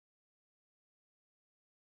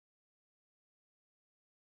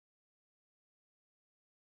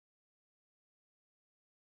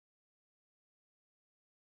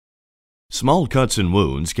Small cuts and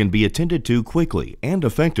wounds can be attended to quickly and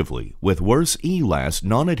effectively with Worth's E-Last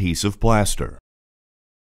non-adhesive plaster.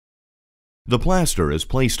 The plaster is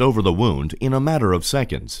placed over the wound in a matter of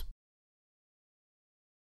seconds.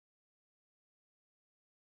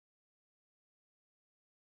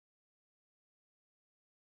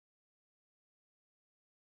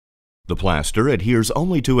 The plaster adheres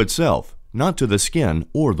only to itself, not to the skin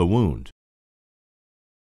or the wound.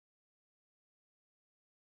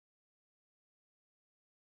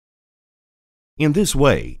 In this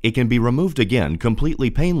way, it can be removed again completely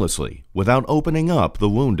painlessly without opening up the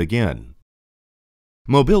wound again.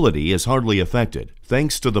 Mobility is hardly affected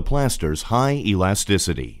thanks to the plaster's high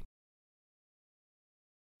elasticity.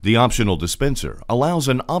 The optional dispenser allows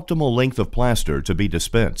an optimal length of plaster to be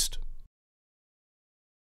dispensed.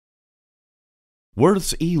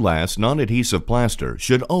 Worth's E-Last non-adhesive plaster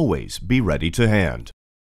should always be ready to hand.